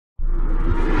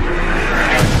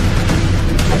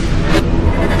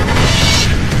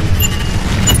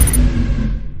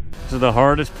the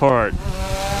hardest part.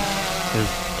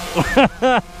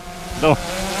 No.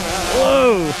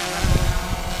 Whoa!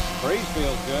 Breeze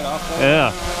feels good, I'll say.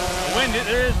 Yeah. The wind,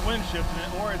 there is wind shifting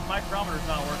it, or his micrometer's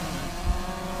not working.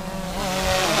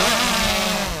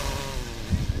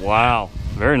 Wow,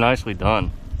 very nicely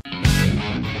done.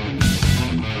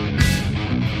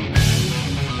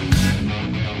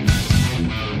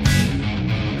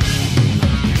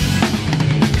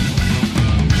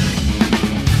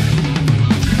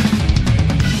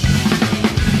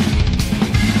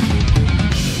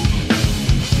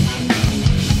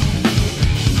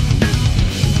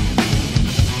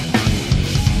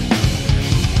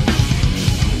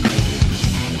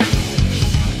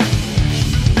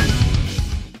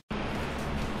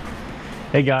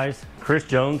 Hey guys, Chris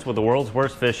Jones with the World's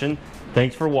Worst Fishing.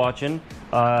 Thanks for watching.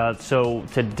 So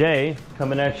today,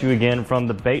 coming at you again from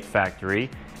the bait factory,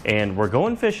 and we're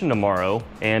going fishing tomorrow,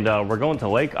 and we're going to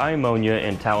Lake Iamonia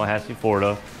in Tallahassee,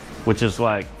 Florida, which is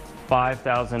like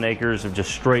 5,000 acres of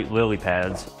just straight lily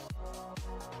pads.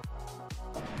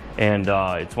 And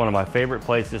it's one of my favorite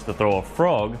places to throw a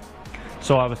frog.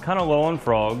 So I was kind of low on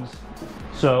frogs,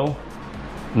 so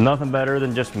nothing better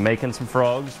than just making some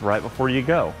frogs right before you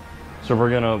go. So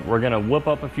we're gonna whip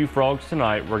up a few frogs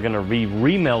tonight. We're gonna be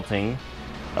remelting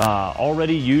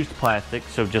already used plastic,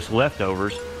 so just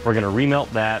leftovers. We're gonna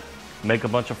remelt that, make a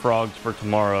bunch of frogs for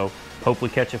tomorrow, hopefully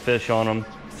catch a fish on them.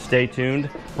 Stay tuned.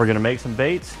 We're gonna make some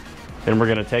baits, then we're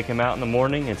gonna take them out in the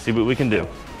morning and see what we can do.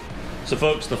 So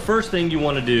folks, the first thing you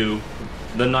wanna do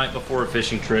the night before a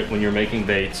fishing trip when you're making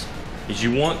baits is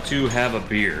you want to have a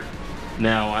beer.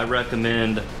 Now, I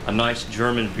recommend a nice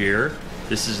German beer.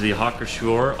 This is the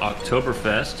Hockerschor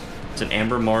Oktoberfest. It's an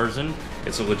amber Marzen.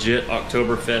 It's a legit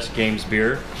Oktoberfest Games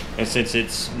beer. And since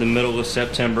it's the middle of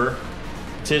September,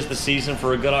 'tis the season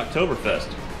for a good Oktoberfest.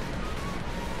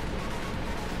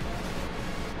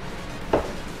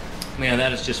 Man,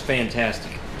 that is just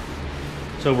fantastic.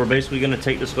 So we're basically gonna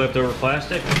take this leftover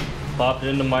plastic, pop it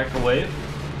in the microwave,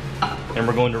 and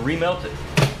we're going to remelt it.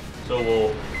 So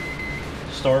we'll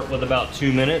start with about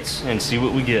 2 minutes and see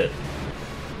what we get.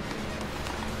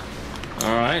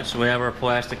 All right, so we have our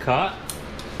plastic hot.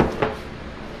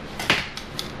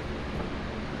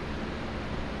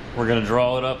 We're gonna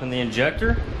draw it up in the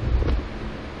injector.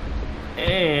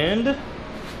 And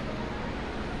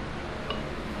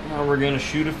now we're gonna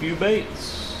shoot a few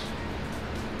baits.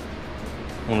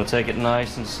 I'm gonna take it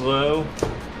nice and slow.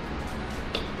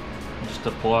 Just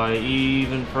apply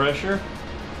even pressure.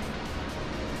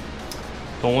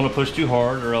 Don't wanna push too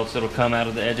hard or else it'll come out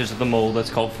of the edges of the mold. That's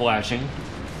called flashing.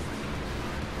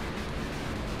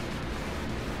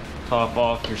 Top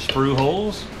off your sprue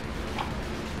holes.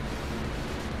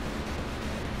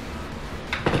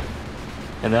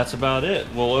 And that's about it.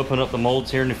 We'll open up the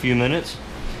molds here in a few minutes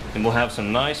and we'll have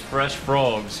some nice fresh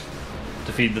frogs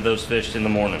to feed to those fish in the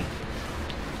morning.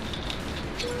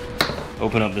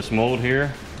 Open up this mold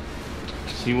here,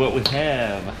 see what we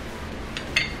have.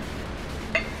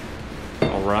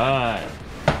 All right.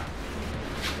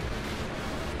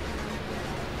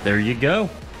 There you go.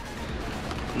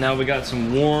 Now we got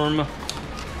some warm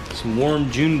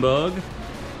June bug.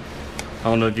 I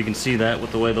don't know if you can see that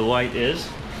with the way the light is.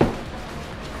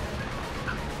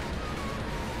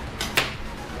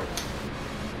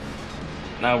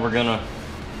 Now we're gonna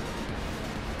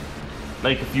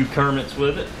make a few Kermits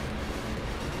with it.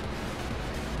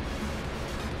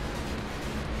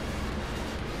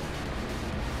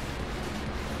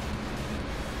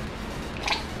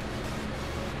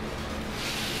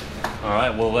 All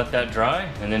right, we'll let that dry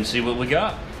and then see what we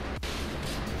got.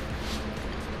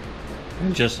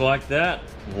 And just like that,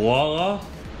 voila,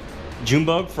 June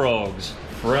bug frogs,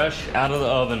 fresh out of the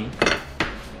oven.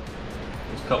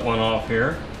 Let's cut one off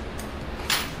here.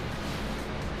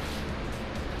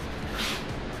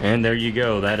 And there you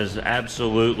go. That is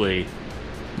absolutely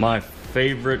my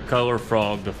favorite color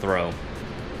frog to throw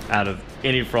out of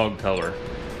any frog color.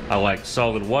 I like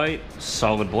solid white,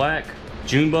 solid black,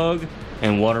 June bug,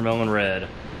 and watermelon red.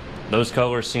 Those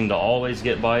colors seem to always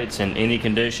get bites in any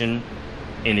condition,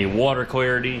 any water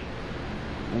clarity,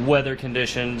 weather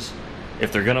conditions.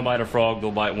 If they're gonna bite a frog, they'll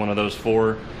bite one of those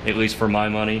four, at least for my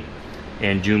money,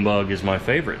 and June bug is my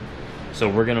favorite. So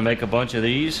we're gonna make a bunch of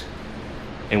these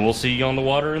and we'll see you on the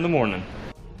water in the morning.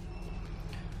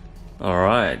 All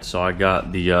right, so I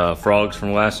got the frogs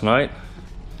from last night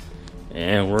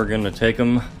and we're gonna take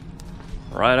them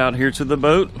right out here to the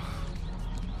boat.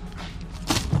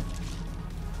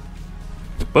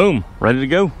 Boom, ready to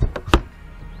go.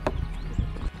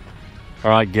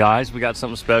 All right guys, we got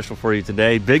something special for you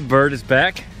today. Big Bird is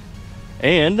back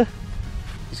and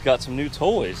he's got some new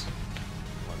toys.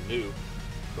 Not new,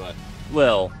 but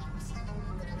well,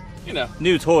 You know.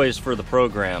 new toys for the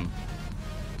program.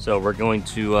 So we're going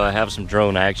to have some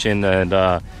drone action,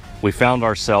 and we found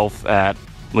ourselves at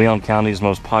Leon County's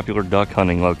most popular duck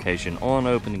hunting location on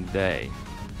opening day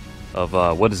of,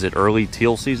 what is it, early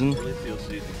teal season? Early teal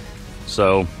season.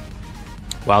 So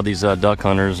while these duck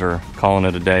hunters are calling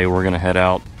it a day, we're gonna head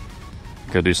out,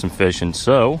 go do some fishing.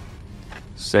 So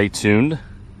stay tuned.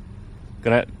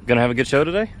 Gonna have a good show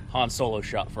today? Han Solo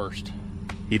shot first.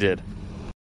 He did.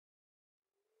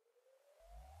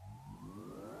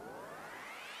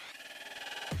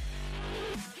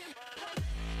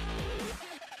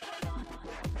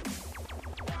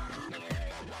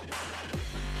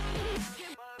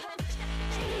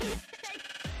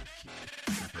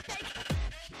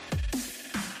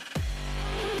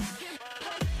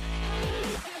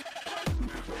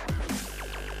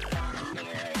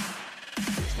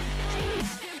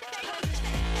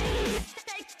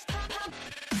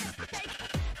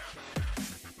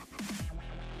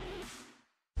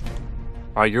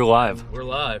 All right, you're live. We're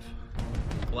live.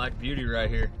 Black Beauty right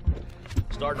here.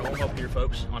 Starting to warm up here,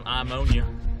 folks, on Iamonia.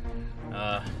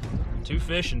 2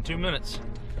 fish in 2 minutes.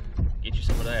 Get you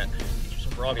some of that. Get you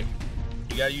some froggy.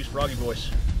 You gotta use froggy voice.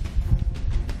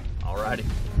 Alrighty,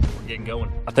 we're getting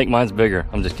going. I think mine's bigger.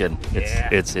 I'm just kidding. Yeah.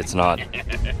 It's not.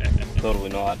 Totally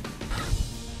not.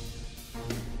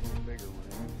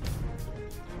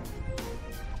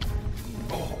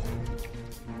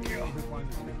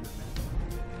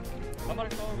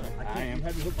 I am. To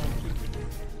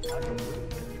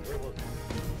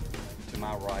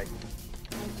my right.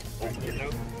 Got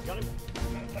him?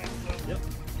 Yep.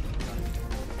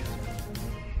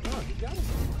 Oh, you got him.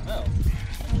 Oh.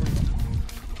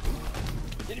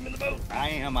 Get him in the boat. I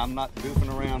am. I'm not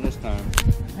goofing around this time.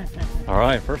 All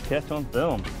right, first catch on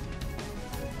film.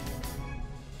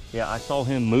 Yeah, I saw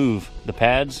him move the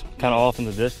pads kind of off in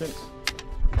the distance.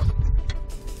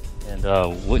 And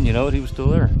wouldn't you know it, he was still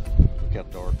there. Look how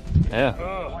dark. Yeah.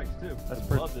 Oh, too. That's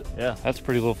Loved it. Yeah, that's a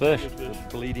pretty little fish. The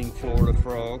bleeding Florida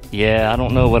frog. Yeah, I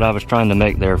don't know what I was trying to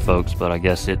make there, folks, but I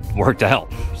guess it worked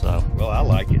out. So, Well, I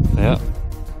like it. yeah.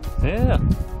 Yeah,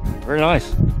 very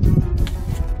nice. He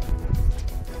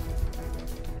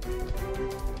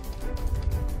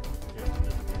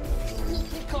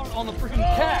caught it on the freaking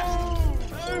cast.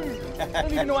 I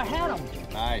didn't even know I had him.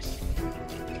 Nice.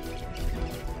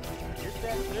 Get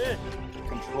that fish.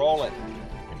 Control it.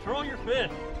 Control your fish.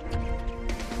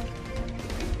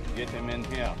 Get him in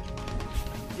here.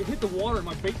 It hit the water and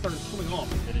my bait started swimming off.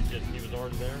 Did it just, he was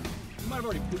already there? He might have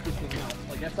already pooped this thing out.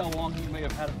 Like, that's how long he may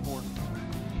have had it for.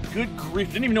 Good grief,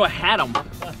 didn't even know I had him.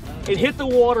 It hit the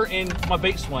water and my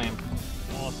bait swam.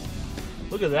 Awesome.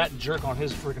 Look at that jerk on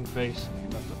his freaking face. You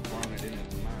must have thrown it in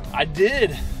his mouth. I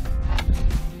did.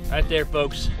 Right there,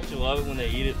 folks. Don't you love it when they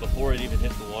eat it before it even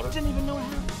hits the water? Didn't even know I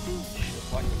had a fish.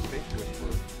 Just like the fish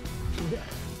whisperer.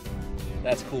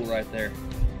 That's cool right there.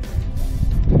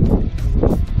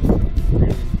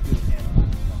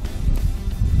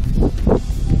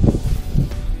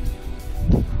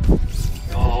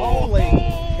 Holy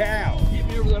cow! Get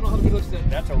me over there. I don't know how to get hooks in.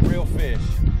 That's a real fish.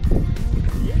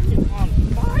 On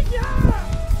fire!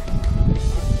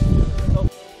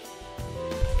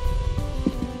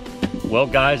 Well,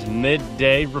 guys,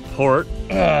 midday report.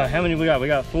 How many we got? We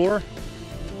got 4?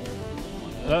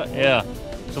 Yeah.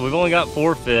 So we've only got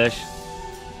 4 fish.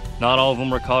 Not all of them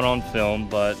were caught on film,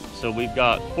 but so we've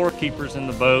got 4 keepers in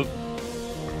the boat,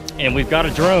 and we've got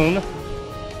a drone,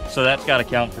 so that's got to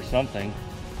count for something.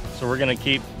 So we're gonna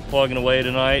keep plugging away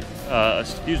tonight.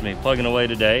 Plugging away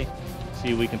today.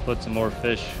 See if we can put some more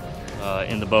fish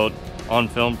in the boat on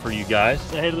film for you guys.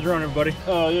 Say hey to the drone, everybody.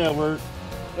 Oh yeah, we're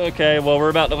okay. Well, we're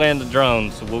about to land the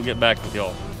drone, so we'll get back with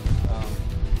y'all.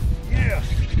 Yes!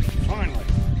 Finally.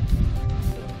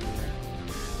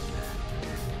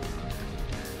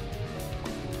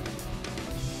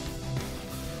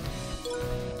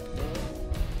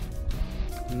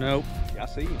 Nope. I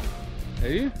see him. Are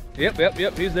you?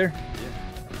 Yep, he's there.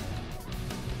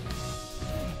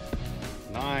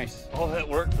 Nice. Oh, that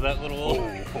worked for that little old.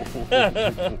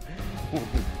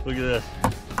 Look at this.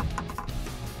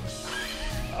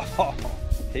 Oh,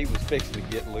 he was fixing to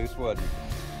get loose, wasn't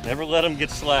he? Never let him get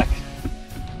slack.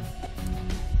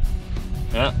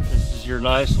 Yeah, this is your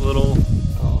nice little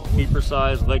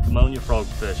keeper-sized Lake Iamonia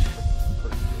frogfish.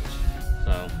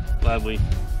 So glad we.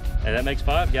 Hey, that makes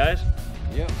 5, guys.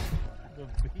 Yep. The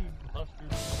bee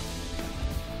busters.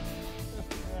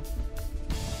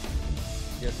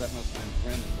 Guess that must have been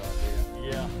Brendan's idea.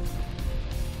 Yeah.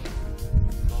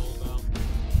 It's all about.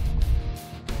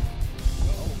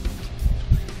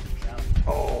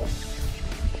 Oh.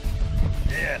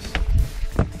 Yes.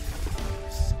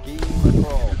 Scheme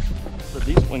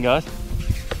one, guys.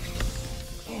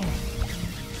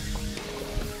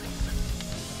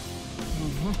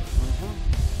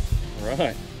 All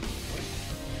right.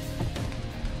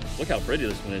 Look how pretty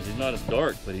this one is. He's not as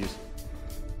dark, but he's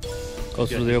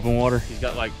Closer to the open water. He's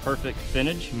got like perfect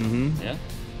finnage. Mm-hmm. Yeah.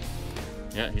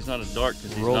 Yeah, he's not as dark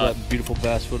because he's Roll not. that beautiful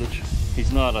bass footage.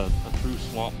 He's not a true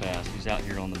swamp bass. He's out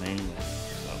here on the mainland,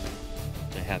 so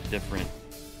they have different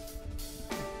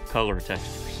color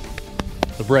textures.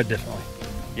 The bread definitely.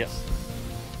 Yes.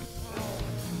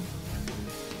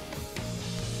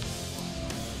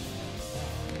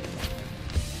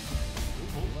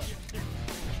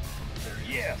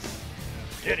 Yes.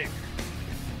 Get him.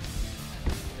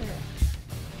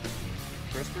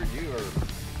 Christopher, you are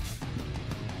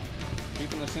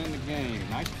keeping us in the game.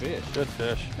 Nice fish. Good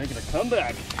fish. Making a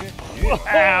comeback.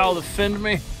 Ow, that finned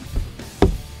me.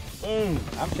 Boom.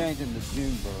 I'm changing the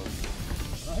June bug.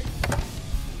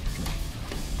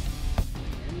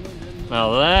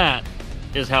 Now that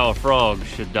is how a frog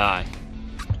should die.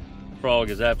 The frog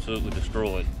is absolutely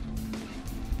destroyed.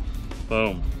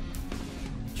 Boom.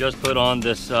 Just put on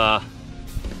this,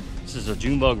 this is a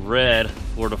Junebug Red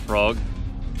Florida frog.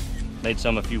 Made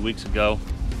some a few weeks ago.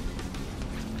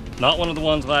 Not one of the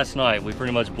ones last night. We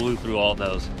pretty much blew through all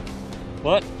those.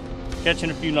 But catching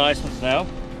a few nice ones now.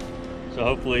 So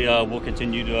hopefully we'll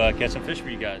continue to catch some fish for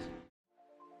you guys.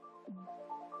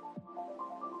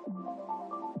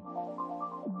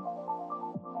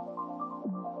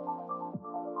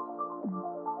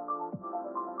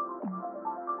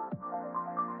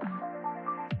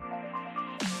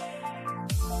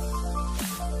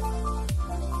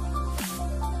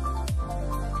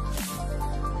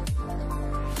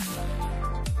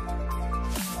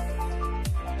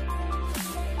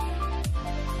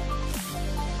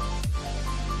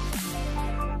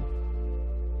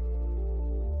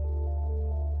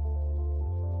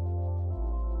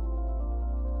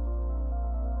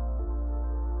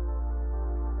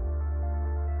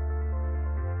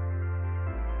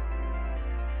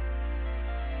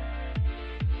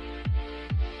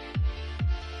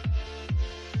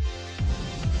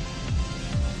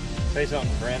 Say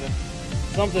something, Brandon.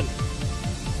 Something.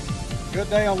 Good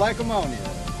day on Lake Iamonia.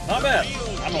 Not bad.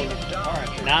 I'm on. All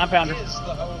right. 9 pounder.